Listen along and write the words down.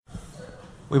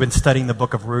We've been studying the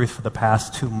book of Ruth for the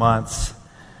past 2 months.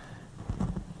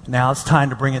 Now it's time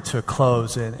to bring it to a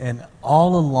close. And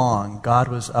all along, God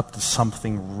was up to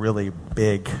something really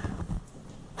big.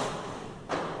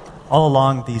 All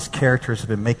along, these characters have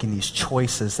been making these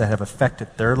choices that have affected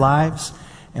their lives.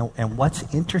 And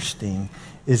what's interesting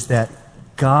is that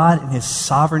God, in His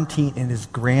sovereignty and His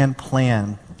grand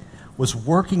plan, was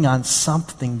working on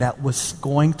something that was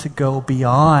going to go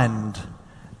beyond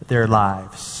their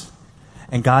lives.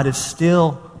 And God is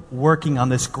still working on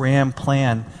this grand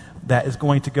plan that is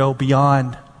going to go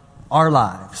beyond our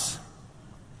lives.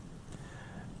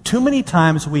 Too many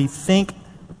times we think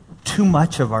too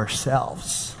much of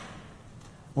ourselves.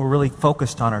 We're really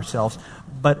focused on ourselves.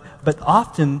 But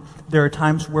often there are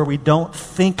times where we don't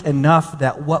think enough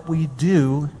that what we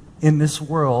do in this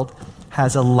world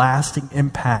has a lasting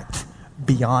impact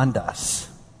beyond us.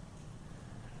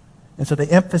 And so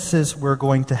the emphasis we're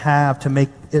going to have to make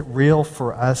it real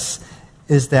for us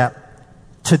is that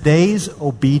today's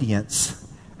obedience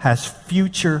has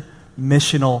future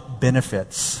missional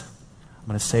benefits. I'm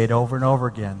going to say it over and over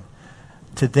again.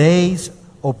 Today's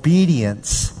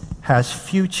obedience has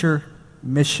future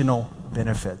missional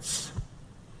benefits.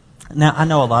 Now, I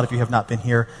know a lot of you have not been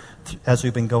here as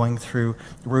we've been going through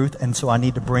Ruth, and so I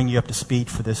need to bring you up to speed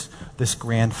for this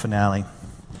grand finale.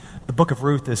 The book of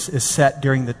Ruth is set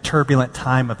during the turbulent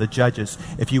time of the Judges.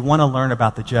 If you want to learn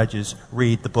about the Judges,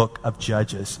 read the book of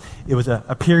Judges. It was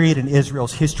a period in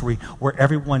Israel's history where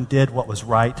everyone did what was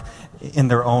right in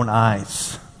their own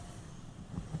eyes.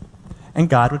 And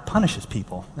God would punish His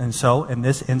people. And so, in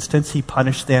this instance, He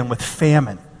punished them with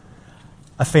famine.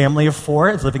 A family of 4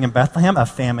 is living in Bethlehem. A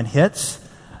famine hits.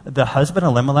 The husband,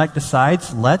 Elimelech,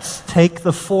 decides, let's take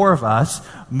the 4 of us,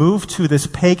 move to this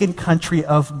pagan country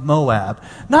of Moab.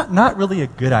 Not really a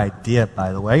good idea,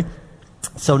 by the way.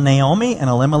 So Naomi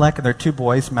and Elimelech and their 2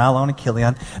 boys, Mahlon and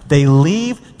Chilion, they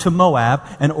leave to Moab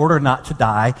in order not to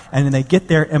die. And then they get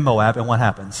there in Moab, and what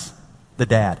happens? The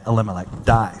dad, Elimelech,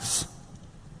 dies.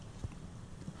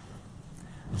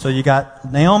 So you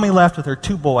got Naomi left with her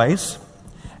 2 boys.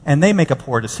 And they make a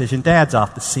poor decision. Dad's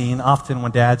off the scene. Often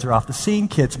when dads are off the scene,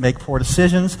 kids make poor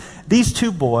decisions. These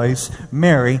 2 boys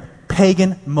marry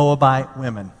pagan Moabite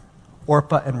women,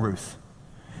 Orpah and Ruth.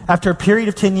 After a period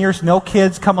of 10 years, no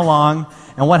kids come along.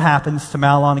 And what happens to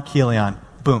Mahlon and Chilion?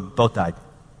 Boom, both died.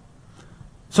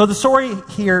 So the story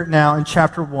here now in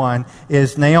chapter 1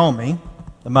 is Naomi,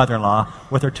 the mother-in-law,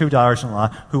 with her 2 daughters-in-law,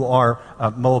 who are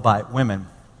Moabite women.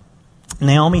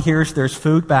 Naomi hears there's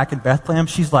food back in Bethlehem.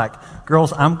 She's like,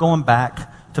 girls, I'm going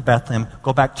back to Bethlehem.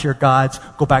 Go back to your gods.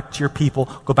 Go back to your people.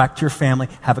 Go back to your family.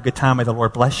 Have a good time. May the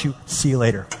Lord bless you. See you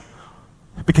later.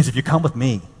 Because if you come with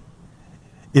me,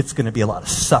 it's going to be a lot of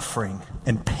suffering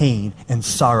and pain and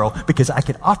sorrow because I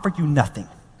can offer you nothing.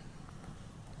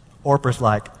 Orpah's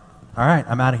like, all right,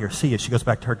 I'm out of here. See you. She goes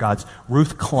back to her gods.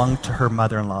 Ruth clung to her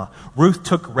mother-in-law. Ruth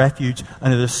took refuge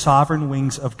under the sovereign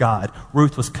wings of God.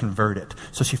 Ruth was converted.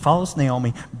 So she follows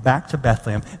Naomi back to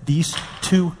Bethlehem. These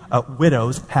 2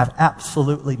 widows have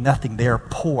absolutely nothing. They are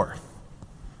poor.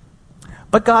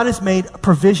 But God has made a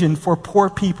provision for poor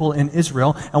people in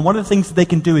Israel. And one of the things that they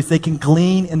can do is they can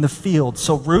glean in the field.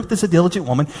 So Ruth is a diligent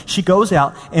woman. She goes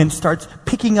out and starts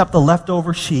picking up the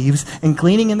leftover sheaves and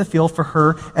gleaning in the field for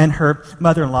her and her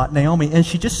mother-in-law, Naomi. And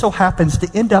she just so happens to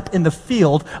end up in the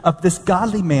field of this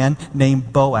godly man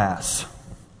named Boaz.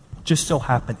 Just so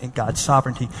happened in God's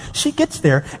sovereignty. She gets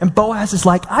there, and Boaz is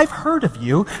like, I've heard of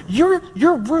you. You're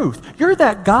Ruth. You're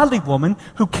that godly woman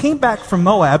who came back from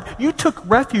Moab. You took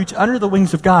refuge under the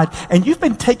wings of God, and you've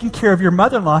been taking care of your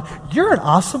mother-in-law. You're an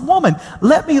awesome woman.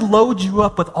 Let me load you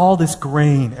up with all this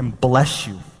grain and bless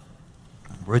you.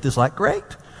 Ruth is like, great.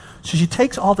 So she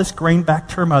takes all this grain back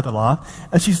to her mother-in-law,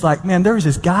 and she's like, man, there was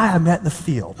this guy I met in the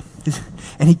field.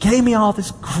 And he gave me all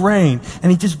this grain,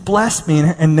 and he just blessed me.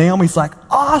 And Naomi's like,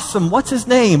 awesome, what's his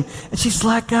name? And she's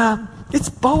like, it's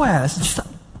Boaz. And she's like,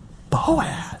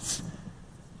 Boaz?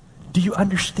 Do you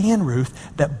understand,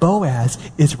 Ruth, that Boaz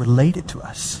is related to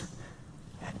us?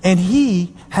 And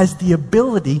he has the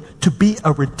ability to be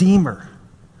a redeemer.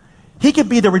 He can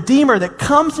be the redeemer that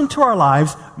comes into our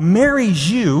lives,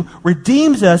 marries you,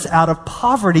 redeems us out of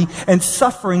poverty and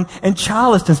suffering and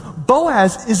childlessness.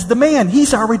 Boaz is the man.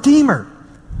 He's our redeemer.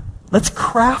 Let's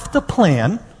craft a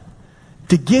plan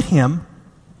to get him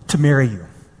to marry you.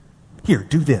 Here,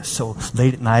 do this. So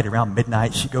late at night, around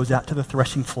midnight, she goes out to the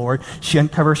threshing floor. She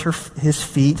uncovers his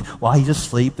feet while he's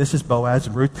asleep. This is Boaz,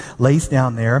 and Ruth lays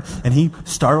down there, and he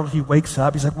startled, he wakes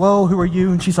up. He's like, whoa, who are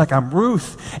you? And she's like, I'm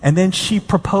Ruth. And then she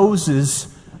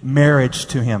proposes marriage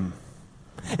to him.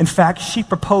 In fact, she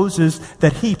proposes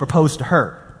that he proposed to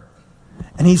her.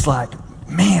 And he's like,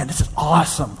 man, this is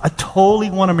awesome. I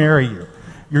totally want to marry you.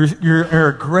 You're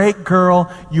a great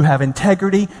girl. You have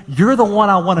integrity. You're the one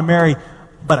I want to marry,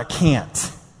 but I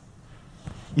can't.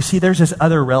 You see, there's this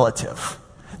other relative.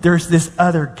 There's this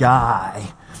other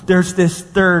guy. There's this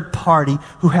third party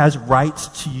who has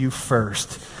rights to you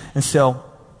first. And so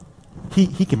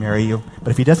he can marry you.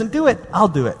 But if he doesn't do it, I'll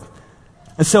do it.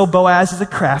 And so Boaz is a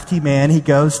crafty man. He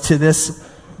goes to this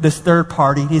third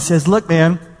party. He says, look,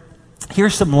 man,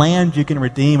 here's some land you can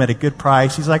redeem at a good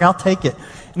price. He's like, I'll take it.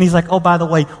 And he's like, oh, by the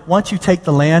way, once you take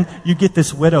the land, you get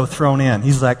this widow thrown in.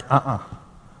 He's like, I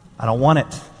don't want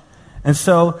it. And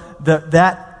so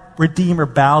that redeemer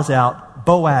bows out.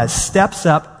 Boaz steps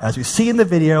up. As we see in the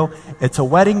video, it's a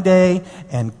wedding day,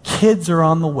 and kids are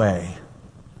on the way.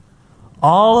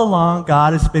 All along,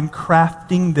 God has been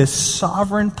crafting this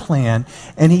sovereign plan,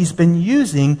 and he's been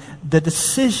using the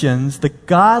decisions, the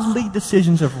godly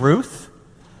decisions of Ruth,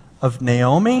 of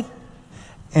Naomi,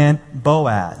 and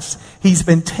Boaz. He's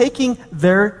been taking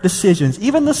their decisions,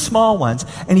 even the small ones,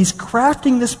 and he's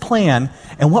crafting this plan.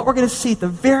 And what we're going to see at the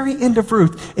very end of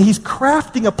Ruth, he's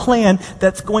crafting a plan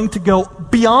that's going to go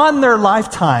beyond their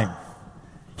lifetime.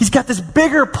 He's got this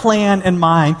bigger plan in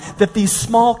mind that these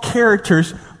small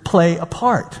characters play a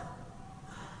part.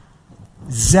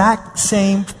 Exact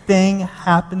same thing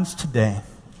happens today.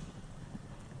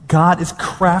 God is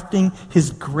crafting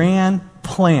his grand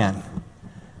plan,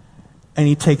 and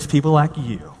he takes people like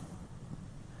you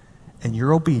and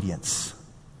your obedience,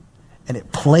 and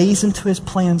it plays into his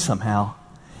plan somehow.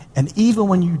 And even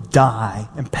when you die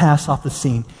and pass off the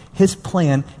scene, his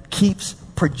plan keeps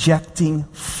projecting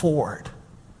forward.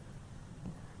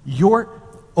 Your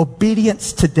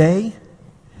obedience today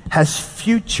has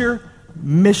future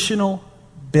missional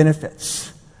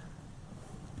benefits.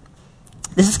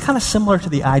 This is kind of similar to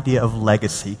the idea of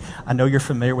legacy. I know you're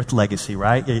familiar with legacy,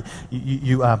 right?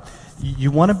 You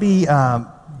want to be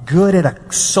good at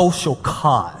a social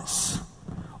cause,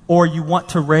 or you want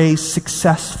to raise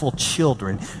successful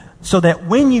children, so that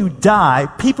when you die,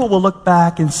 people will look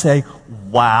back and say,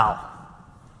 wow,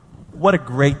 what a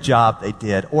great job they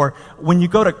did. Or when you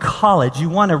go to college, you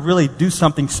want to really do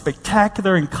something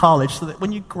spectacular in college so that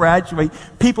when you graduate,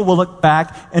 people will look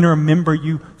back and remember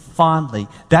you fondly.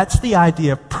 That's the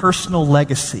idea of personal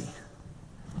legacy.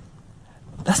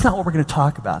 That's not what we're going to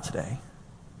talk about today.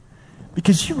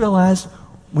 Because you realize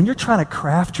when you're trying to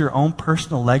craft your own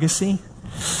personal legacy,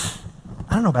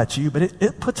 I don't know about you, but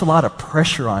it puts a lot of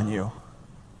pressure on you.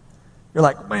 You're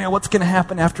like, man, what's going to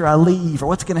happen after I leave? Or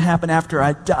what's going to happen after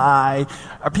I die?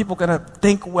 Are people going to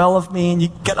think well of me? And you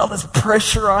get all this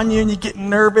pressure on you, and you get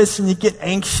nervous, and you get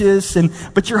anxious.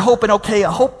 But you're hoping, okay,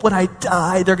 I hope when I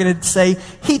die, they're going to say,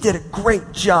 he did a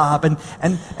great job,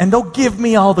 and they'll give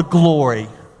me all the glory.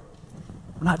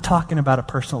 We're not talking about a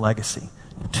personal legacy.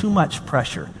 Too much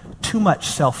pressure, too much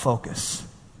self-focus.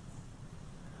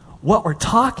 What we're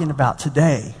talking about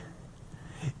today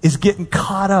is getting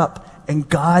caught up in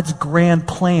God's grand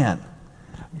plan.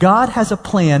 God has a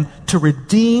plan to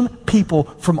redeem people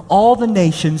from all the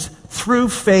nations through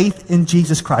faith in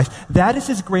Jesus Christ. That is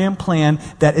his grand plan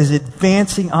that is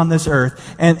advancing on this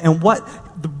earth. And what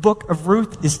the book of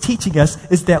Ruth is teaching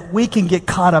us is that we can get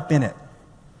caught up in it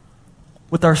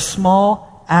with our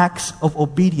small acts of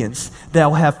obedience that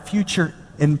will have future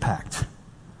impact.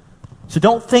 So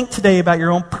don't think today about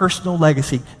your own personal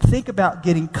legacy. Think about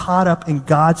getting caught up in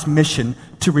God's mission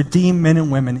to redeem men and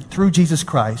women through Jesus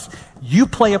Christ. You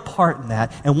play a part in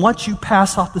that, and once you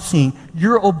pass off the scene,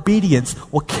 your obedience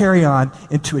will carry on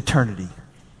into eternity.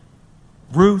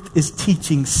 Ruth is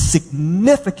teaching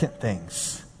significant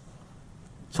things.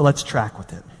 So let's track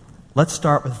with it. Let's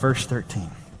start with verse 13.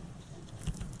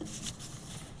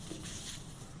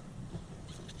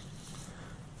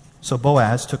 So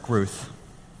Boaz took Ruth.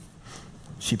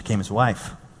 She became his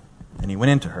wife, and he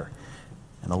went into her.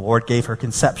 And the Lord gave her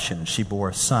conception, and she bore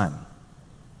a son.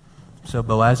 So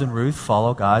Boaz and Ruth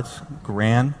follow God's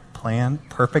grand plan,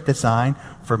 perfect design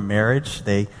for marriage.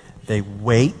 They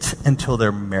wait until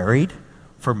they're married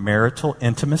for marital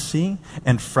intimacy,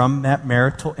 and from that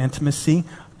marital intimacy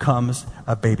comes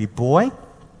a baby boy.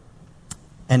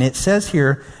 And it says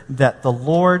here that the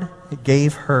Lord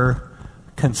gave her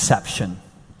conception.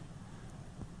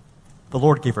 The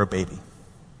Lord gave her a baby.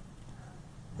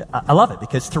 I love it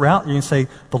because throughout you can say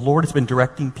the Lord has been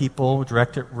directing people,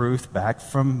 directed Ruth back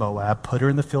from Moab, put her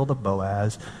in the field of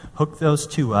Boaz, hooked those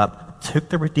two up, took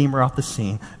the Redeemer off the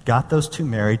scene, got those two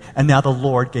married, and now the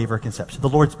Lord gave her conception. The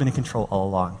Lord's been in control all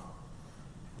along.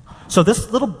 So this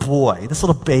little boy, this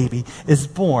little baby, is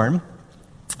born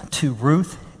to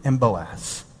Ruth and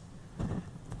Boaz.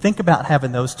 Think about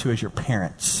having those two as your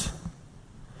parents.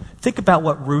 Think about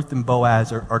what Ruth and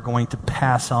Boaz are going to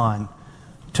pass on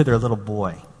to their little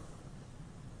boy.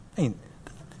 I mean,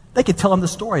 they could tell him the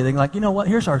story. They're like, you know what,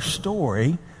 here's our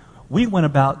story. We went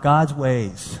about God's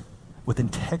ways with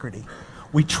integrity.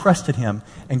 We trusted him,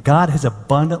 and God has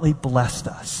abundantly blessed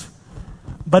us.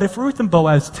 But if Ruth and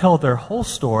Boaz tell their whole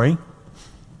story,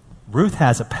 Ruth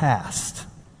has a past.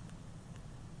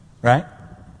 Right?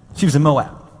 She was in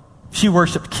Moab. She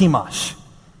worshipped Chemosh.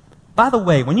 By the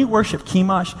way, when you worship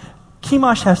Chemosh,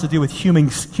 Chemosh has to do with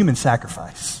human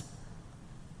sacrifice.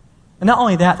 And not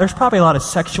only that, there's probably a lot of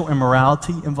sexual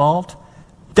immorality involved.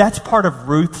 That's part of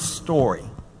Ruth's story.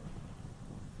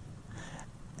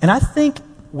 And I think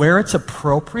where it's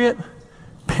appropriate,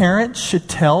 parents should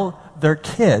tell their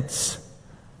kids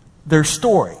their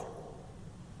story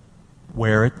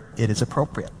where it is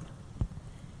appropriate.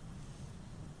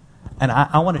 And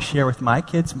I want to share with my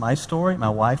kids my story. My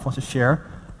wife wants to share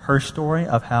her story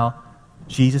of how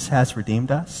Jesus has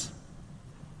redeemed us.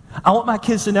 I want my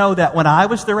kids to know that when I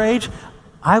was their age,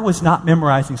 I was not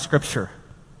memorizing Scripture.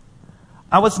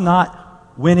 I was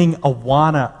not winning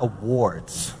Awana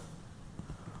awards.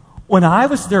 When I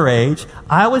was their age,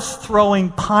 I was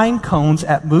throwing pine cones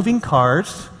at moving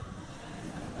cars.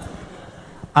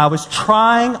 I was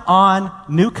trying on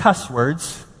new cuss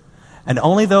words, and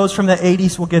only those from the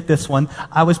 80s will get this one.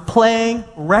 I was playing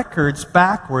records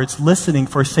backwards, listening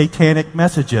for satanic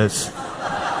messages.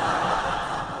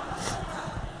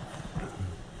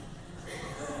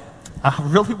 I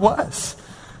really was.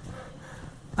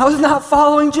 I was not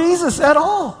following Jesus at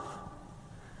all.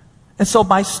 And so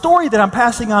my story that I'm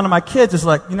passing on to my kids is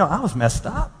like, I was messed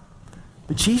up.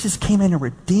 But Jesus came in and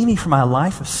redeemed me from my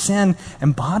life of sin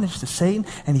and bondage to Satan,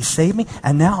 and he saved me.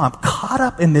 And now I'm caught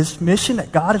up in this mission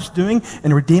that God is doing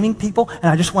in redeeming people, and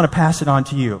I just want to pass it on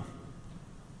to you.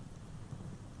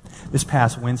 This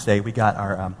past Wednesday, we got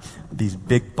our these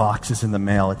big boxes in the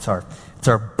mail. It's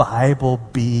our Bible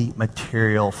Bee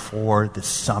material for the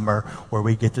summer where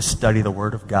we get to study the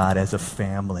Word of God as a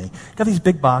family. Got these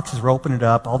big boxes, we're opening it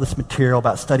up, all this material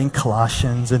about studying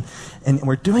Colossians, and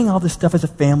we're doing all this stuff as a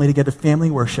family to get to family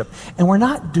worship. And we're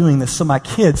not doing this so my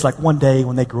kids, like one day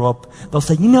when they grow up, they'll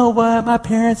say, you know what, my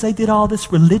parents, they did all this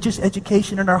religious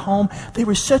education in our home. They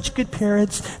were such good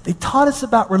parents. They taught us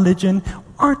about religion.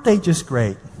 Aren't they just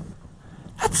great?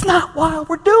 That's not why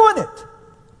we're doing it.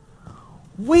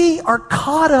 We are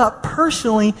caught up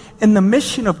personally in the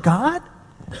mission of God,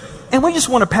 and we just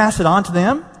want to pass it on to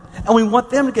them, and we want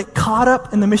them to get caught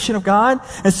up in the mission of God.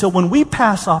 And so when we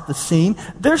pass off the scene,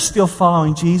 they're still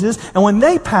following Jesus, and when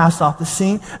they pass off the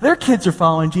scene, their kids are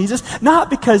following Jesus,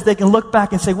 not because they can look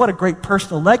back and say, what a great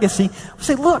personal legacy. We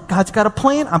say, look, God's got a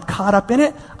plan. I'm caught up in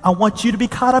it. I want you to be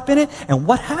caught up in it. And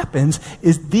what happens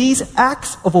is these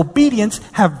acts of obedience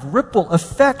have ripple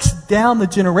effects down the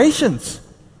generations.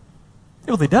 It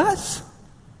really does.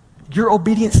 Your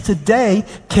obedience today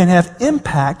can have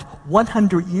impact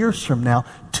 100 years from now,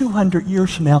 200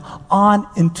 years from now, on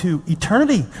into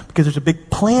eternity, because there's a big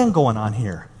plan going on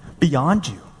here beyond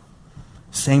you.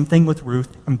 Same thing with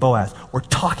Ruth and Boaz. We're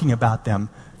talking about them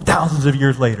thousands of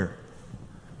years later.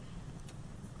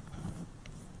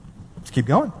 Let's keep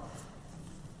going.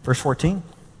 Verse 14.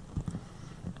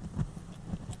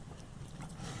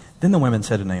 Then the women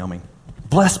said to Naomi,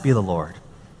 "Blessed be the Lord,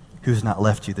 who has not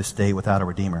left you this day without a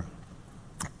redeemer.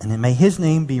 And may his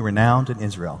name be renowned in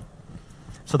Israel."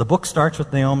 So the book starts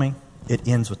with Naomi, it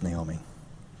ends with Naomi.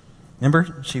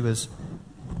 Remember, she was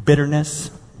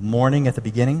bitterness, mourning at the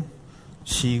beginning.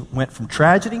 She went from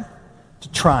tragedy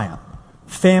to triumph,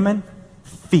 famine,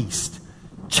 feast,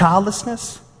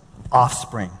 childlessness,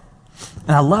 offspring.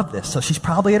 And I love this. So she's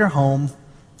probably at her home,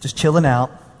 just chilling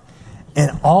out,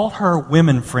 and all her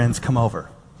women friends come over.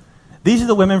 These are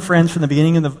the women friends from the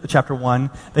beginning of chapter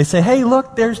 1. They say, hey,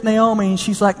 look, there's Naomi. And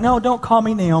she's like, no, don't call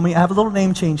me Naomi. I have a little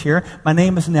name change here. My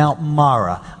name is now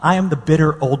Mara. I am the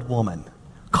bitter old woman.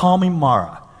 Call me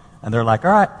Mara. And they're like,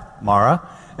 all right, Mara.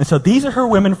 And so these are her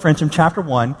women friends from chapter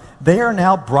 1. They are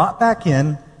now brought back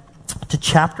in to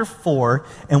chapter 4.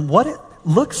 And what it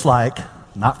looks like,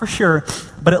 not for sure,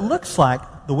 but it looks like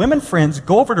the women friends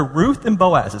go over to Ruth and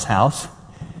Boaz's house,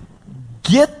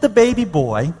 get the baby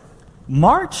boy,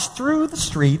 march through the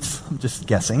streets, I'm just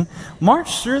guessing,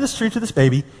 march through the streets with this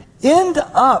baby, end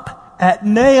up at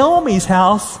Naomi's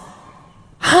house.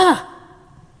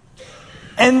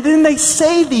 And then they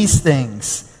say these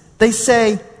things. They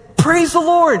say, praise the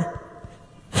Lord,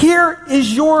 here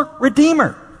is your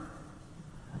Redeemer.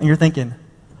 And you're thinking,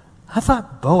 I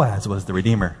thought Boaz was the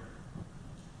Redeemer.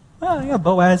 Well, yeah,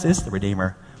 Boaz is the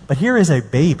Redeemer. But here is a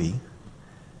baby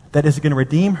that is going to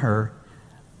redeem her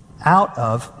out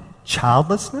of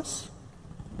childlessness,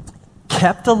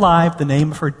 kept alive the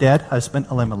name of her dead husband,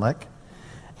 Elimelech.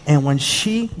 And when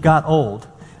she got old,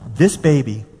 this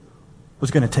baby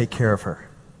was going to take care of her.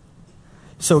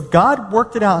 So God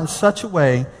worked it out in such a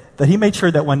way that he made sure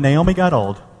that when Naomi got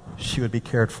old, she would be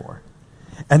cared for.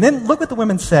 And then look what the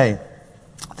women say.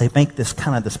 They make this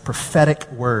kind of this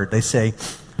prophetic word. They say,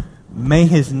 may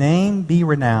his name be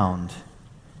renowned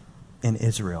in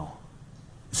Israel.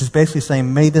 This is basically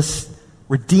saying, may this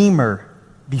Redeemer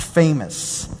be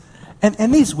famous.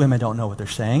 And these women don't know what they're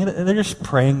saying. They're just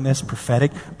praying this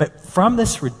prophetic. But from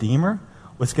this Redeemer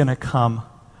was going to come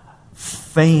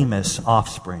famous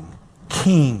offspring,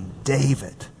 King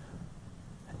David.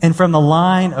 And from the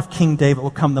line of King David will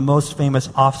come the most famous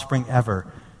offspring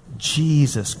ever,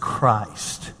 Jesus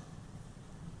Christ.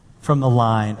 From the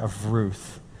line of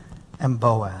Ruth and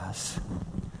Boaz.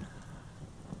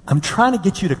 I'm trying to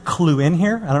get you to clue in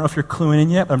here. I don't know if you're cluing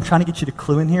in yet, but I'm trying to get you to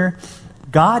clue in here.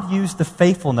 God used the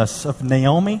faithfulness of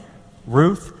Naomi,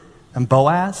 Ruth, and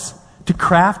Boaz to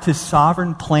craft his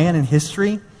sovereign plan in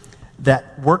history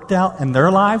that worked out in their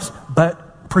lives,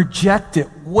 but projected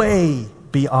way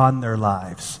beyond their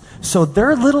lives. So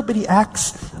their little bitty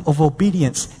acts of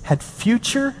obedience had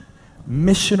future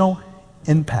missional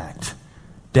impact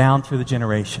down through the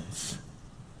generations.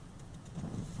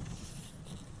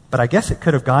 But I guess it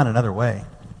could have gone another way.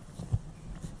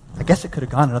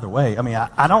 I mean,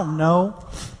 I don't know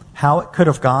how it could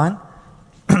have gone.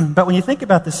 But when you think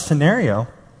about this scenario,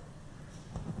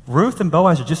 Ruth and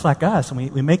Boaz are just like us,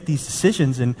 and we make these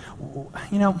decisions. And,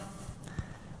 you know,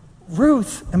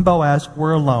 Ruth and Boaz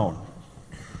were alone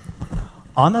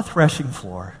on the threshing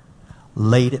floor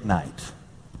late at night.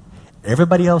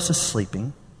 Everybody else is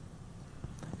sleeping.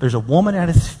 There's a woman at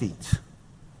his feet.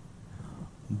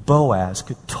 Boaz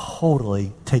could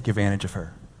totally take advantage of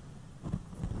her.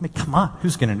 I mean, come on,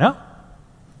 who's going to know?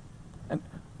 And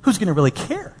who's going to really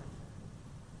care?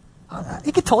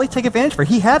 He could totally take advantage of her.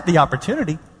 He had the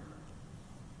opportunity.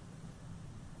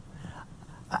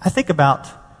 I think about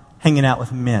hanging out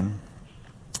with men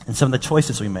and some of the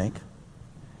choices we make,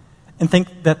 and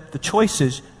think that the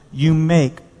choices you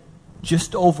make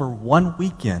just over one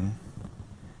weekend,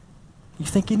 you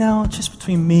think, you know, it's just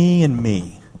between me and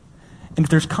me. And if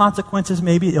there's consequences,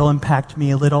 maybe it'll impact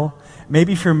me a little.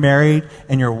 Maybe if you're married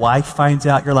and your wife finds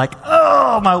out, you're like,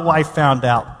 oh, my wife found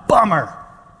out. Bummer.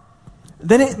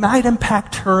 Then it might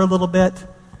impact her a little bit.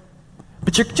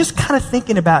 But you're just kind of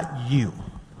thinking about you.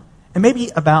 And maybe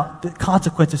about the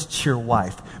consequences to your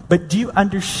wife. But do you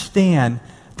understand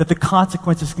that the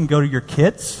consequences can go to your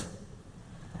kids?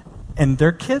 And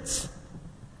their kids?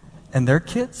 And their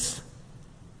kids?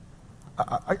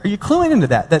 Are you cluing into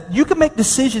that? That you can make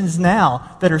decisions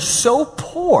now that are so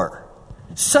poor,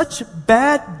 such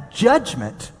bad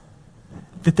judgment,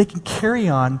 that they can carry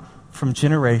on from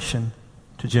generation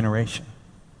to generation.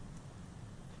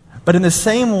 But in the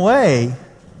same way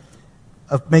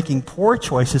of making poor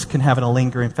choices can have a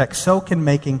lingering effect, so can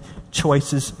making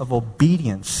choices of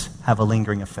obedience have a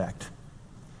lingering effect.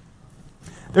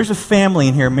 There's a family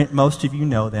in here, most of you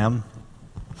know them.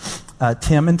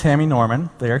 Tim and Tammy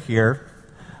Norman, they're here.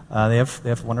 They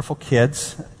have wonderful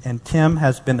kids, and Tim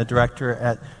has been the director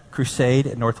at Crusade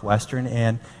at Northwestern,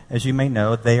 and as you may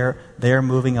know, they are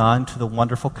moving on to the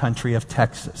wonderful country of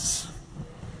Texas.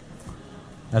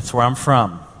 That's where I'm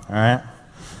from, all right?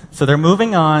 So they're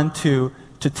moving on to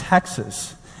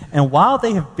Texas, and while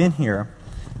they have been here,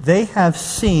 they have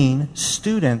seen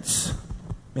students,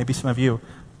 maybe some of you,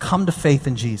 come to faith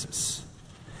in Jesus.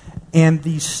 And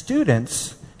these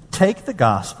students take the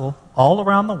gospel all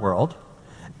around the world,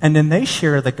 and then they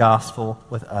share the gospel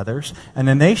with others. And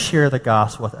then they share the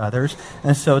gospel with others.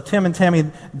 And so Tim and Tammy,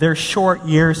 their short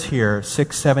years here,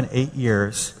 6, 7, 8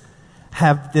 years,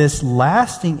 have this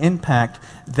lasting impact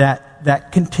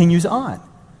that continues on.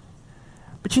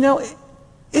 But you know,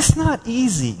 it's not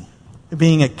easy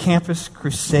being a Campus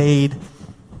Crusade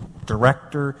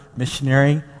director,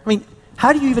 missionary. I mean,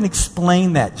 how do you even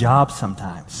explain that job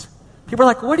sometimes? People are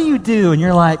like, what do you do? And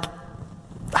you're like,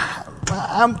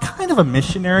 I'm kind of a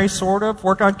missionary, sort of,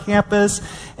 work on campus,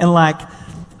 and like,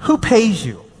 who pays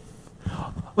you?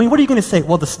 I mean, what are you going to say?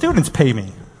 Well, the students pay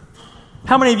me.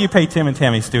 How many of you pay Tim and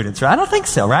Tammy students? Right? I don't think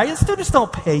so, right? The students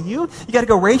don't pay you. You got to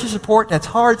go raise your support. That's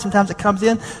hard. Sometimes it comes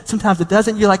in, sometimes it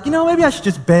doesn't. You're like, you know, maybe I should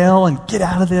just bail and get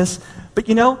out of this. But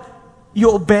you know,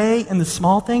 you obey in the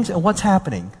small things, and what's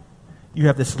happening? You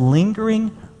have this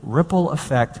lingering ripple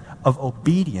effect of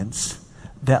obedience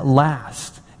that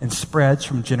lasts and spreads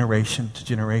from generation to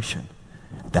generation.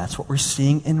 That's what we're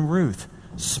seeing in Ruth.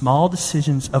 Small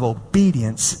decisions of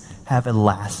obedience have a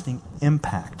lasting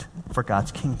impact for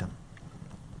God's kingdom.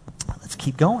 Let's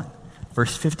keep going.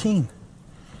 Verse 15.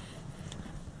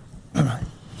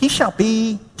 He shall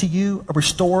be to you a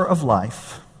restorer of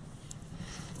life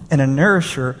and a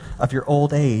nourisher of your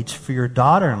old age, for your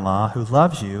daughter-in-law who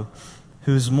loves you,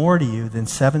 who's more to you than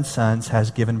 7 sons, has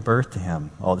given birth to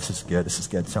him. Oh, this is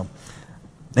good. So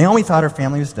Naomi thought her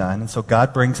family was done, and so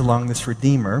God brings along this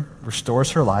Redeemer,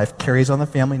 restores her life, carries on the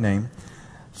family name.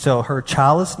 So her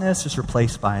childlessness is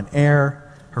replaced by an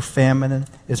heir. Her famine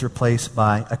is replaced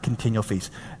by a continual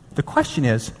feast. The question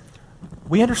is,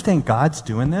 we understand God's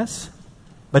doing this,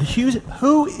 but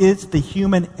who is the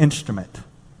human instrument?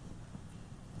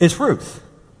 It's Ruth.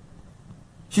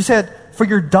 She said, for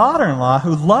your daughter-in-law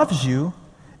who loves you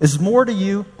is more to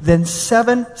you than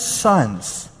 7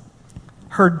 sons.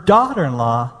 Her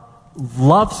daughter-in-law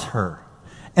loves her,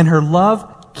 and her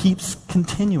love keeps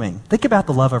continuing. Think about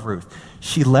the love of Ruth.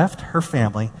 She left her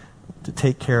family to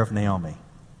take care of Naomi.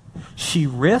 She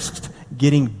risked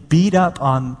getting beat up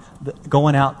on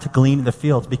going out to glean in the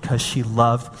fields because she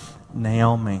loved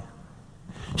Naomi.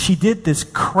 She did this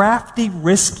crafty,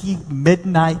 risky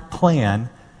midnight plan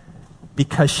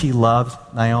because she loves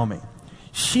Naomi.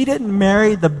 She didn't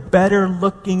marry the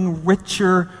better-looking,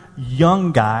 richer,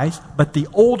 young guys, but the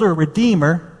older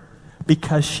Redeemer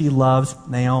because she loves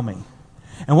Naomi.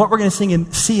 And what we're going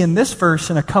to see in this verse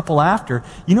and a couple after,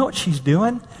 you know what she's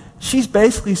doing? She's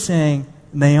basically saying,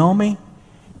 Naomi,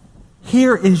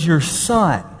 here is your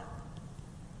son.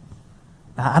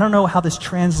 Now, I don't know how this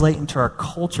translates into our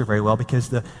culture very well because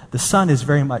the son is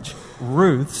very much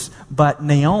Ruth's, but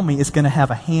Naomi is going to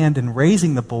have a hand in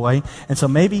raising the boy. And so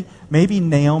maybe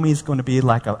Naomi is going to be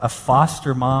like a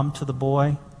foster mom to the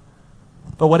boy.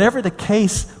 But whatever the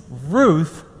case,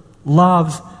 Ruth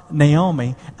loves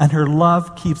Naomi, and her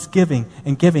love keeps giving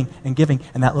and giving and giving.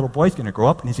 And that little boy's going to grow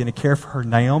up, and he's going to care for her,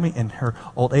 Naomi, in her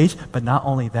old age. But not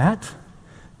only that,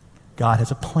 God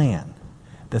has a plan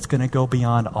that's going to go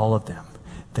beyond all of them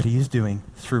that he is doing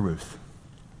through Ruth.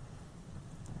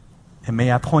 And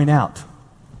may I point out,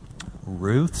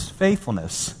 Ruth's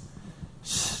faithfulness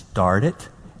started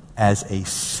as a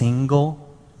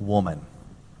single woman.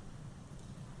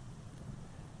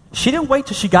 She didn't wait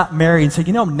till she got married and said,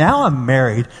 now I'm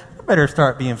married. I better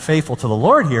start being faithful to the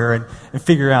Lord here and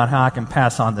figure out how I can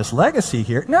pass on this legacy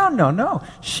here. No.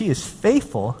 She is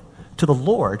faithful to the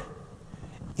Lord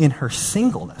in her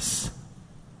singleness.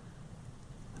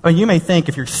 You may think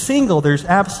if you're single, there's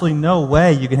absolutely no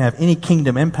way you can have any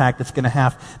kingdom impact that's going to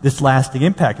have this lasting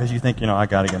impact. Because you think, I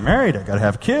got to get married, I got to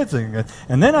have kids,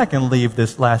 and then I can leave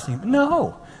this lasting.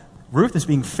 No. Ruth is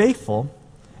being faithful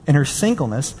in her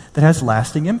singleness that has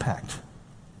lasting impact.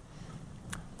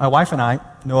 My wife and I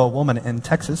know a woman in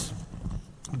Texas,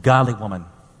 godly woman,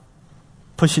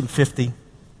 pushing 50,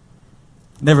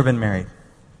 never been married,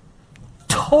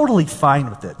 totally fine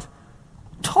with it,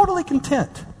 totally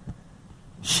content.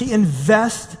 She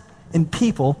invests in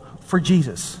people for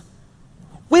Jesus.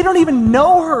 We don't even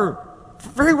know her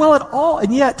very well at all,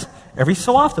 and yet every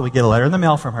so often we get a letter in the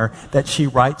mail from her that she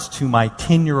writes to my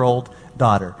 10-year-old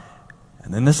daughter.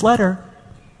 And then this letter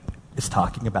is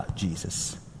talking about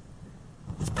Jesus.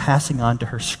 It's passing on to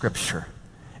her scripture.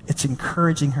 It's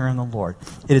encouraging her in the Lord.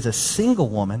 It is a single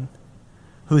woman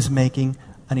who is making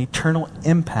an eternal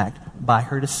impact by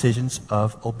her decisions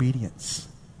of obedience.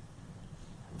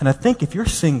 And I think if you're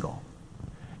single,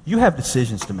 you have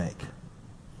decisions to make.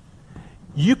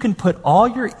 You can put all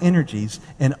your energies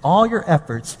and all your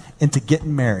efforts into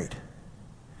getting married.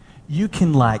 You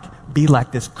can be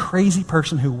like this crazy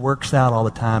person who works out all the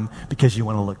time because you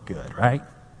want to look good, right?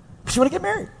 Because you want to get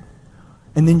married.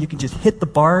 And then you can just hit the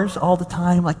bars all the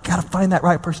time, got to find that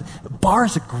right person. The bar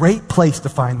is a great place to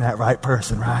find that right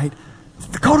person, right?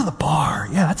 Go to the bar.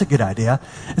 Yeah, that's a good idea.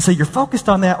 And so you're focused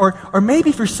on that. Or maybe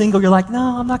if you're single, you're like,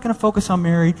 no, I'm not going to focus on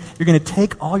married. You're going to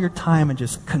take all your time and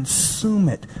just consume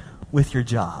it with your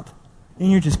job.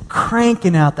 And you're just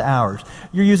cranking out the hours.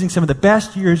 You're using some of the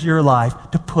best years of your life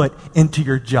to put into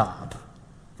your job.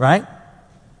 Right?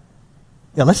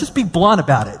 Yeah, let's just be blunt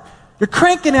about it. You're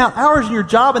cranking out hours in your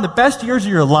job in the best years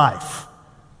of your life.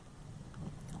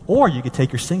 Or you could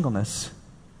take your singleness,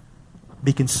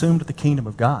 be consumed with the kingdom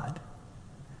of God,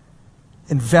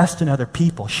 invest in other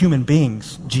people, human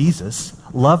beings, Jesus,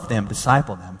 love them,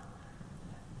 disciple them,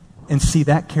 and see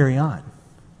that carry on.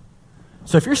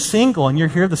 So if you're single and you're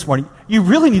here this morning, you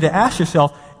really need to ask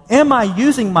yourself, am I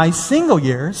using my single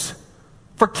years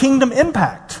for kingdom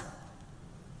impact?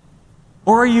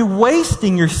 Or are you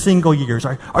wasting your single years?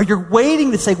 Are you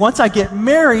waiting to say, once I get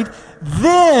married,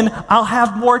 then I'll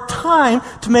have more time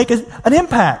to make an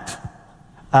impact?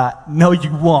 No,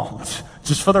 you won't.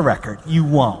 Just for the record, you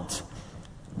won't.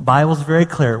 The Bible's very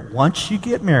clear. Once you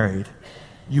get married,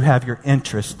 you have your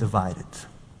interests divided.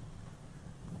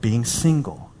 Being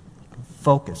single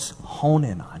focus, hone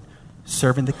in on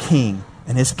serving the King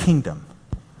and his kingdom,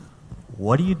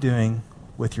 what are you doing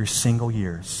with your single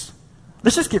years?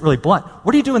 Let's just get really blunt.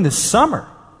 What are you doing this summer?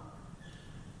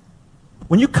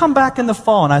 When you come back in the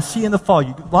fall, and I see in the fall,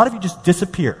 a lot of you just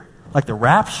disappear, like the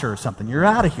rapture or something. You're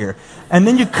out of here. And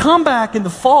then you come back in the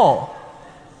fall.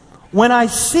 When I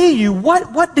see you,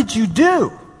 what did you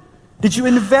do? Did you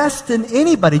invest in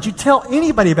anybody? Did you tell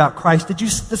anybody about Christ? Did you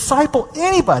disciple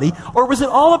anybody? Or was it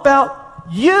all about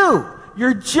you,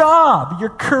 your job, your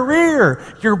career,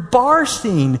 your bar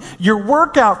scene, your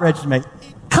workout regimen?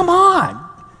 Come on.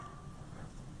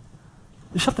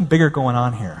 There's something bigger going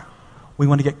on here. We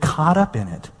want to get caught up in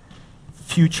it.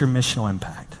 Future missional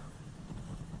impact.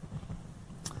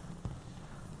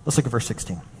 Let's look at verse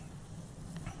 16.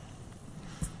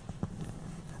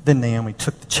 Then Naomi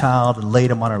took the child and laid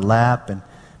him on her lap and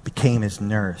became his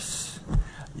nurse.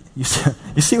 You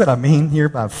see what I mean here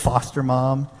by foster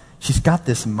mom? She's got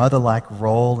this mother-like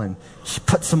role, and she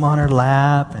puts him on her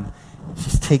lap, and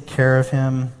she's take care of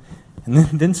him. And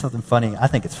then something funny, I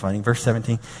think it's funny, verse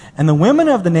 17. And the women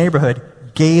of the neighborhood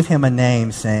gave him a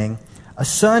name, saying, a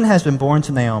son has been born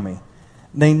to Naomi.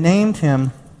 They named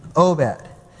him Obed.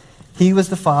 He was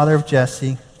the father of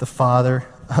Jesse, the father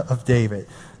of David.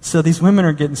 So these women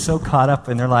are getting so caught up,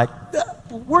 and they're like,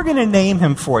 we're going to name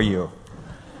him for you.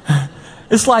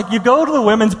 It's like you go to the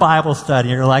women's Bible study,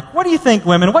 and you're like, what do you think,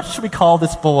 women? What should we call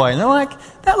this boy? And they're like,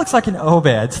 that looks like an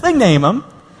Obed. So they name him.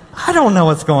 I don't know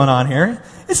what's going on here.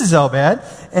 This is Obed.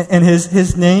 And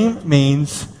his name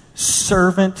means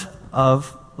servant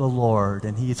of the Lord.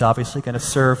 And he's obviously going to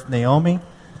serve Naomi,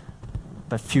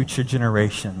 but future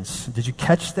generations. Did you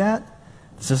catch that?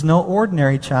 This is no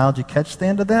ordinary child. Did you catch the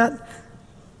end of that?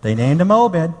 They named him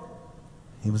Obed.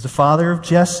 He was the father of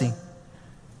Jesse,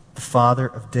 the father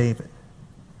of David.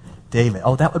 David.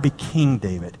 Oh, that would be King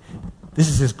David. This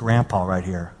is his grandpa right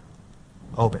here,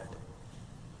 Obed.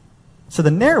 So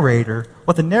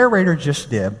what the narrator just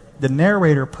did, the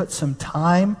narrator put some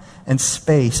time and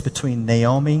space between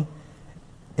Naomi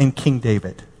and King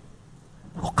David.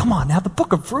 Oh, come on now. The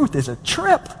book of Ruth is a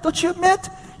trip. Don't you admit?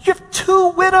 You have two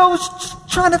widows just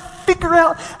trying to figure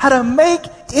out how to make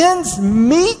ends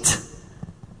meet.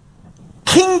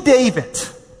 King David.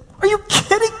 Are you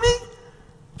kidding me?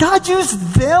 God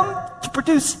used them to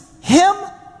produce him?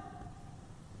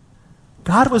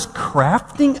 God was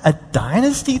crafting a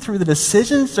dynasty through the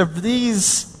decisions of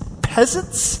these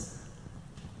peasants?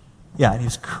 Yeah, and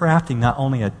he's crafting not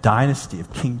only a dynasty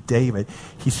of King David,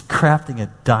 he's crafting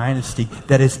a dynasty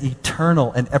that is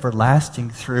eternal and everlasting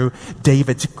through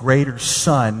David's greater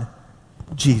son,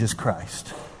 Jesus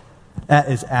Christ. That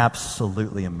is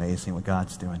absolutely amazing what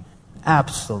God's doing.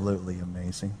 Absolutely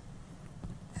amazing.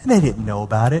 And they didn't know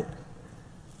about it.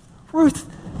 Ruth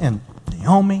and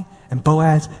Naomi and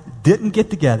Boaz didn't get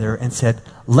together and said,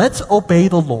 let's obey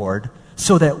the Lord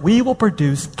so that we will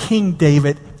produce King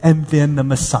David and then the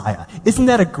Messiah. Isn't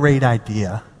that a great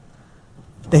idea?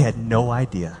 They had no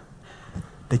idea.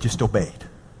 They just obeyed.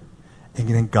 And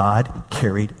then God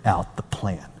carried out the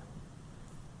plan.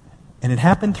 And it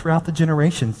happened throughout the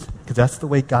generations because that's the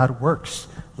way God works.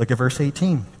 Look at verse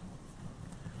 18.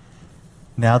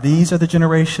 Now these are the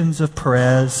generations of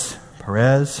Perez.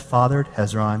 Perez fathered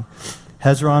Hezron.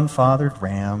 Hezron fathered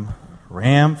Ram.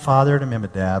 Ram fathered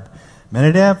Amminadab.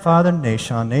 Amminadab fathered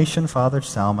Nahshon. Nahshon fathered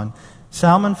Salmon.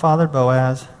 Salmon fathered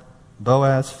Boaz.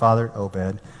 Boaz fathered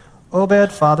Obed.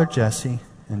 Obed fathered Jesse.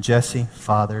 And Jesse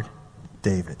fathered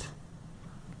David.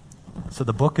 So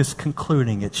the book is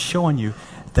concluding. It's showing you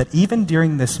that even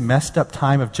during this messed up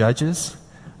time of Judges,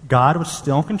 God was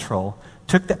still in control,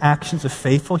 took the actions of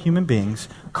faithful human beings,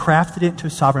 crafted it into a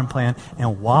sovereign plan,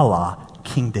 and voila,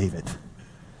 King David.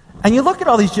 And you look at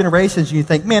all these generations and you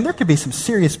think, man, there could be some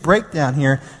serious breakdown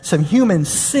here, some human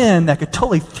sin that could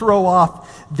totally throw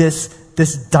off this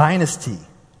dynasty.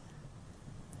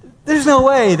 There's no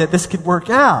way that this could work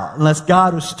out unless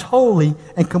God was totally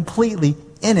and completely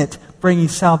in it, bringing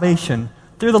salvation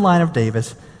through the line of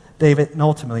David, and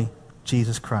ultimately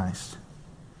Jesus Christ.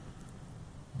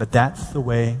 But that's the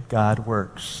way God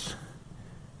works.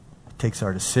 He takes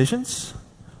our decisions,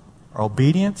 our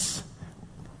obedience,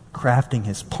 crafting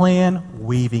his plan,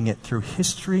 weaving it through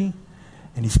history,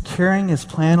 and he's carrying his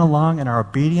plan along, and our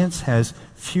obedience has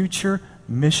future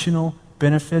missional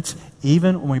benefits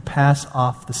even when we pass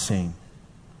off the scene.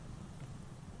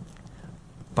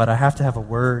 But I have to have a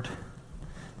word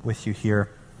with you here,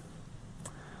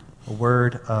 a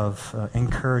word of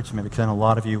encouragement, because I know a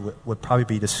lot of you would probably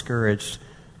be discouraged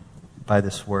by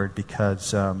this word,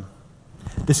 because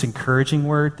this encouraging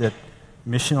word, that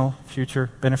missional future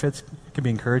benefits, can be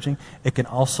encouraging. It can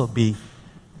also be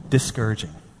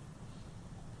discouraging.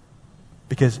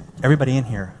 Because everybody in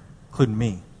here, including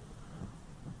me,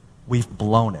 we've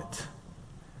blown it.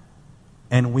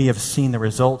 And we have seen the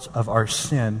results of our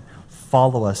sin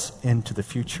follow us into the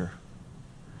future.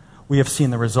 We have seen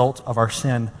the results of our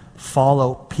sin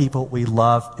follow people we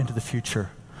love into the future.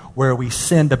 Where we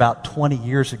sinned about 20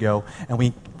 years ago and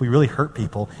we really hurt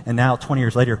people, and now 20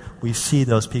 years later, we see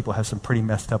those people have some pretty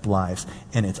messed up lives,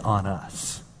 and it's on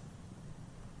us.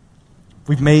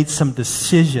 We've made some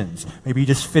decisions. Maybe you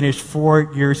just finished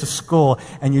 4 years of school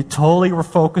and you totally were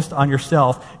focused on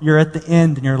yourself. You're at the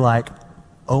end and you're like,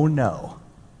 oh no,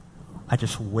 I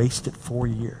just wasted 4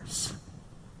 years.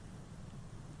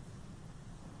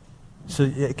 So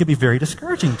it could be very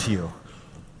discouraging to you.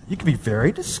 You could be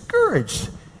very discouraged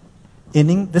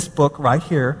ending this book right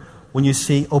here when you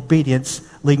see obedience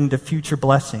leading to future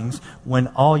blessings when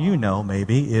all you know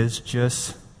maybe is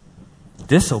just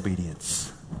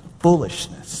disobedience,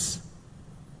 foolishness.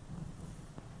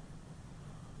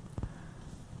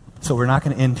 So we're not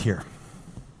going to end here.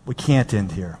 We can't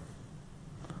end here.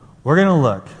 We're going to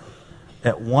look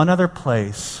at one other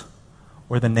place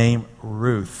where the name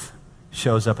Ruth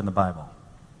shows up in the Bible.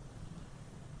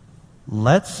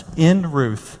 Let's end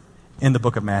Ruth in the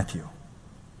book of Matthew.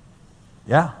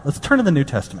 Yeah, let's turn to the New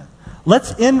Testament.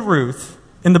 Let's end Ruth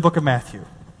in the book of Matthew.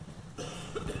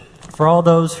 For all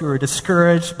those who are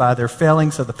discouraged by their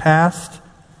failings of the past,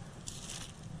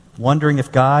 wondering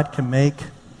if God can make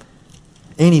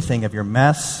anything of your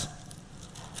mess,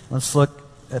 let's look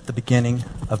at the beginning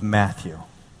of Matthew.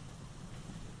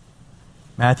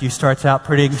 Matthew starts out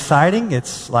pretty exciting.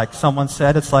 It's like someone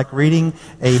said, it's like reading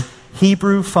a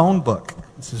Hebrew phone book.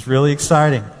 This is really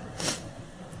exciting.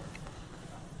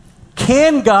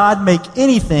 Can God make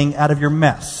anything out of your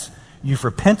mess? You've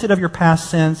repented of your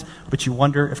past sins, but you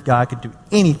wonder if God could do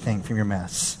anything from your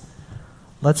mess.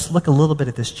 Let's look a little bit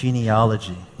at this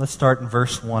genealogy. Let's start in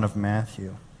verse 1 of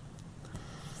Matthew.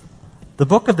 The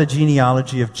book of the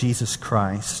genealogy of Jesus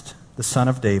Christ, the son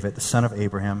of David, the son of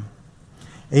Abraham.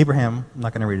 Abraham, I'm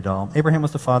not going to read it all. Abraham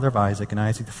was the father of Isaac, and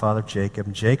Isaac the father of Jacob,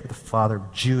 and Jacob the father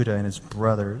of Judah and his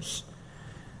brothers.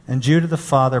 And Judah the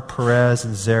father of Perez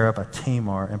and Zerah by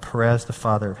Tamar, and Perez the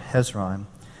father of Hezron.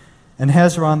 And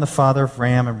Hezron the father of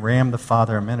Ram, and Ram the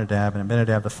father of Amminadab, and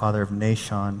Amminadab the father of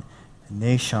Nahshon, and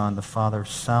Nahshon the father of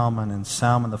Salmon, and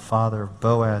Salmon the father of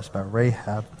Boaz by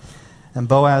Rahab, and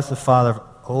Boaz the father of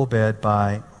Obed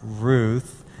by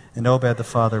Ruth, and Obed the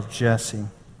father of Jesse,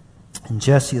 and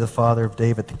Jesse the father of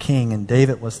David the king, and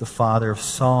David was the father of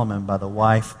Solomon by the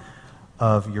wife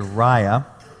of Uriah.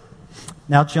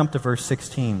 Now jump to verse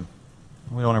 16.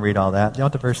 We don't want to read all that.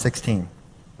 Jump to verse 16.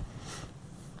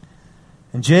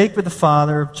 And Jacob the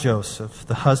father of Joseph,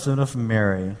 the husband of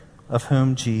Mary, of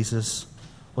whom Jesus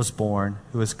was born,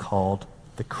 who is called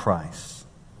the Christ.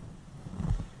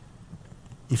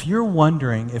 If you're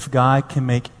wondering if God can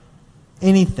make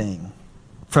anything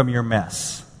from your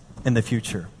mess in the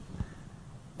future,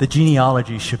 the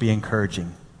genealogy should be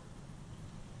encouraging.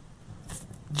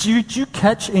 Did you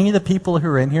catch any of the people who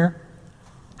are in here?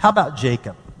 How about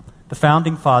Jacob, the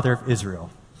founding father of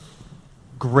Israel?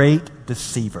 Great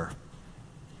deceiver.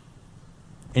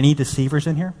 Any deceivers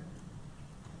in here?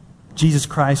 Jesus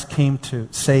Christ came to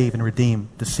save and redeem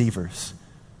deceivers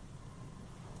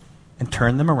and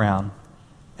turn them around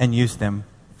and use them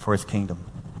for his kingdom.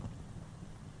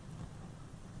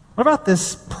 What about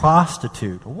this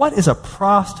prostitute? What is a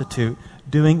prostitute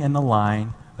doing in the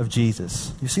line of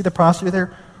Jesus? You see the prostitute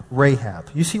there? Rahab.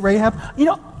 You see Rahab? You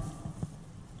know,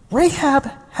 Rahab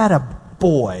had a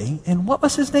boy, and what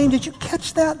was his name? Did you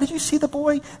catch that? Did you see the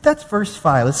boy? That's verse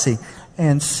 5. Let's see.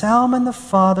 And Salmon, the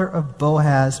father of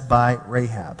Boaz by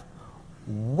Rahab.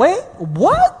 Wait,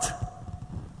 what?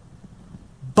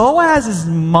 Boaz's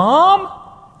mom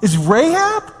is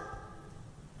Rahab?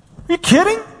 Are you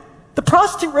kidding? The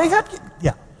prostitute Rahab?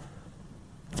 Yeah.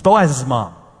 It's Boaz's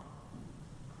mom.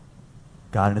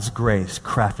 God in his grace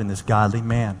crafting this godly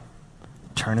man,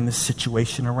 turning this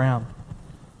situation around.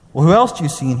 Well, who else do you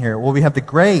see in here? Well, we have the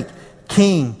great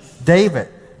King David,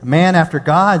 a man after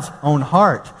God's own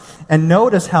heart. And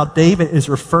notice how David is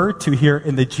referred to here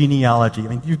in the genealogy. I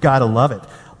mean, you've got to love it.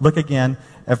 Look again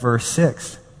at verse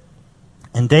 6.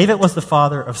 And David was the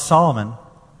father of Solomon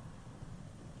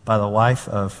by the wife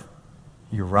of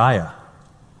Uriah.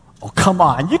 Oh, come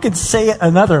on. You can say it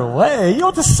another way. You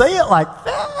don't just say it like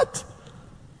that.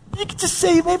 You can just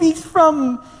say maybe he's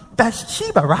from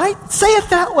Bathsheba, right? Say it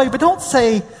that way, but don't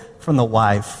say from the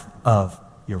wife of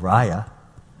Uriah.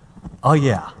 Oh,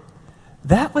 yeah.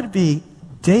 That would be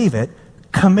David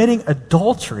committing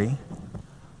adultery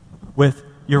with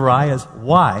Uriah's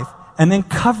wife and then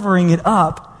covering it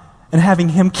up and having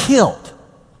him killed.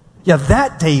 Yeah,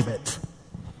 that David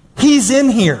He's in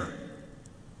here.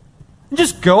 You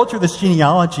just go through this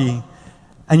genealogy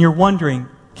and you're wondering,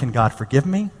 can God forgive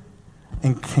me?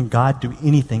 And can God do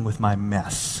anything with my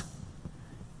mess?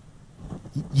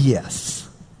 Yes.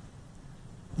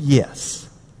 Yes.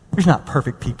 There's not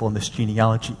perfect people in this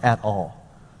genealogy at all.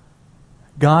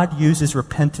 God uses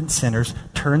repentant sinners,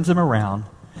 turns them around,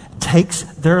 takes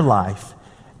their life,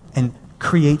 and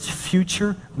creates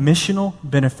future missional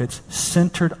benefits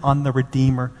centered on the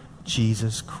Redeemer,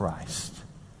 Jesus Christ.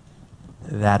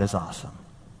 That is awesome.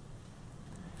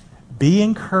 Be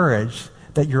encouraged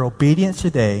that your obedience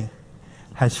today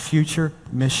has future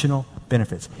missional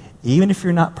benefits. Even if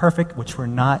you're not perfect, which we're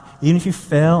not, even if you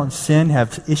fail and sin,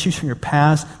 have issues from your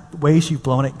past, ways you've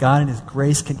blown it, God in His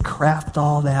grace can craft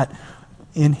all that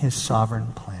in His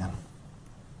sovereign plan.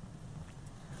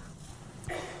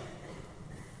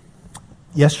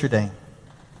 Yesterday,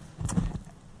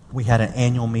 we had an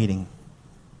annual meeting.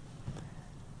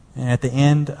 And at the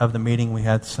end of the meeting, we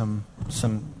had some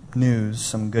news,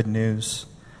 some good news.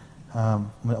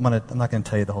 I'm not going to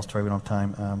tell you the whole story. We don't have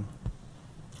time.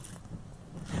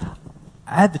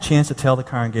 I had the chance to tell the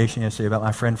congregation yesterday about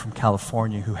my friend from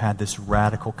California who had this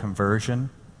radical conversion.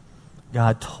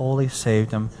 God totally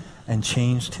saved him and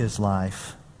changed his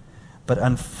life. But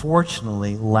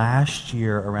unfortunately, last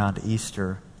year around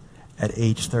Easter, at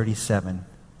age 37,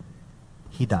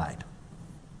 he died.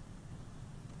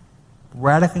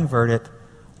 Radically converted,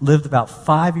 lived about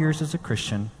 5 years as a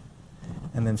Christian,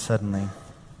 and then suddenly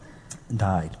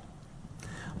died.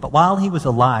 But while he was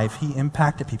alive, he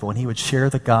impacted people, and he would share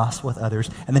the gospel with others,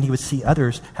 and then he would see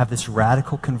others have this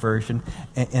radical conversion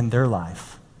in their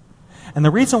life. And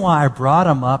the reason why I brought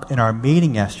him up in our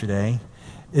meeting yesterday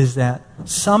is that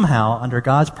somehow, under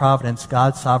God's providence,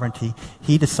 God's sovereignty,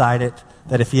 he decided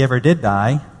that if he ever did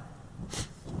die,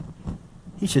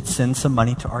 he should send some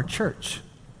money to our church.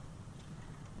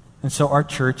 And so our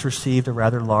church received a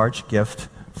rather large gift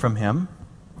from him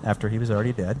after he was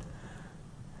already dead.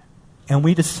 And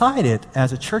we decided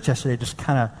as a church yesterday to just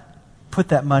kind of put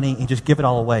that money and just give it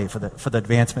all away for the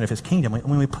advancement of his kingdom.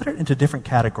 When we put it into different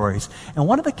categories, and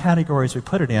one of the categories we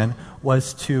put it in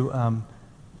was to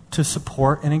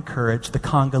support and encourage the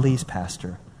Congolese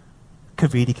pastor,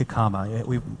 Kavidi Kakama.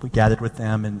 We gathered with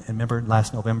them, and remember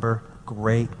last November,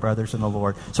 great brothers in the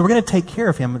Lord. So we're going to take care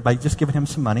of him by just giving him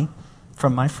some money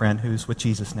from my friend who's with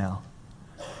Jesus now.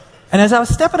 And as I was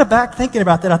stepping back thinking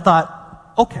about that, I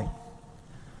thought, okay,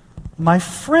 my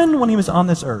friend when he was on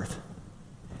this earth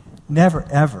never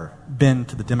ever been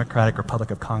to the Democratic Republic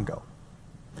of Congo.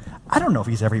 I don't know if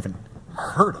he's ever even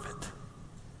heard of it.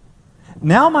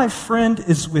 Now my friend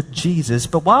is with Jesus,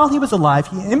 but while he was alive,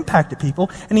 he impacted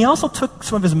people, and he also took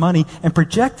some of his money and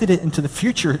projected it into the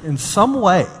future in some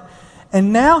way.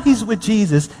 And now he's with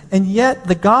Jesus, and yet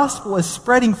the gospel is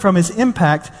spreading from his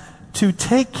impact to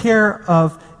take care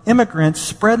of immigrants,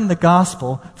 spreading the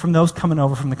gospel from those coming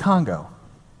over from the Congo.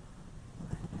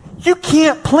 You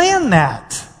can't plan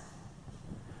that.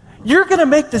 You're going to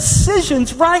make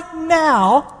decisions right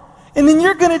now, and then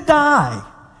you're going to die.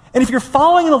 And if you're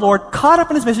following the Lord, caught up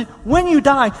in His mission, when you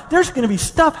die, there's going to be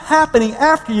stuff happening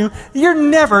after you you're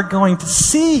never going to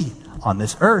see on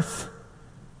this earth.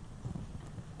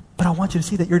 But I want you to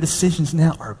see that your decisions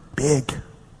now are big.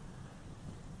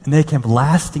 And they can have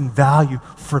lasting value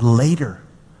for later,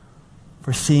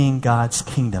 for seeing God's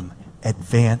kingdom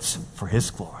advance for His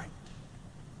glory.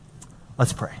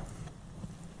 Let's pray.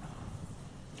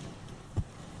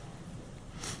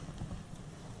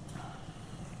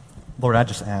 Lord, I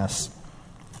just ask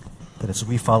that as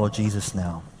we follow Jesus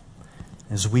now,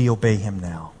 as we obey Him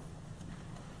now,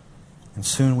 and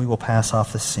soon we will pass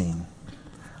off the scene,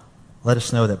 let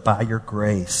us know that by your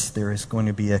grace there is going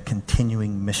to be a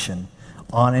continuing mission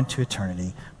on into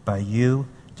eternity by you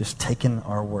just taking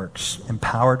our works,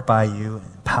 empowered by you,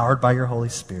 empowered by your Holy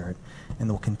Spirit, and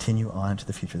will continue on into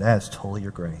the future. That is totally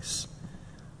your grace.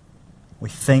 We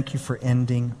thank you for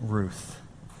ending Ruth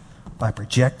by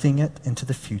projecting it into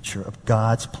the future of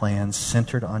God's plans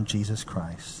centered on Jesus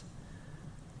Christ.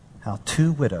 How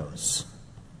two widows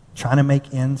trying to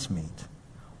make ends meet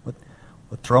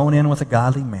were thrown in with a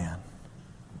godly man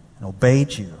and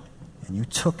obeyed you, and you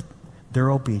took their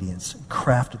obedience and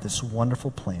crafted this wonderful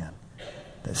plan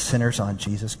that centers on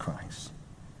Jesus Christ.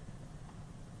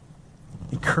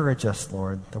 Encourage us,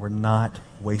 Lord, that we're not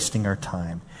wasting our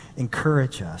time.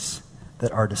 Encourage us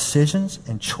that our decisions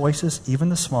and choices, even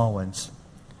the small ones,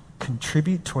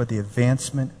 contribute toward the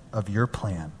advancement of your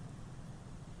plan.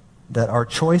 That our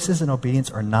choices and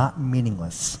obedience are not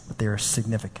meaningless, but they are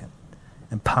significant,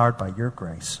 empowered by your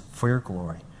grace, for your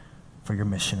glory, for your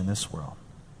mission in this world.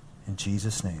 In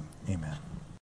Jesus' name, amen.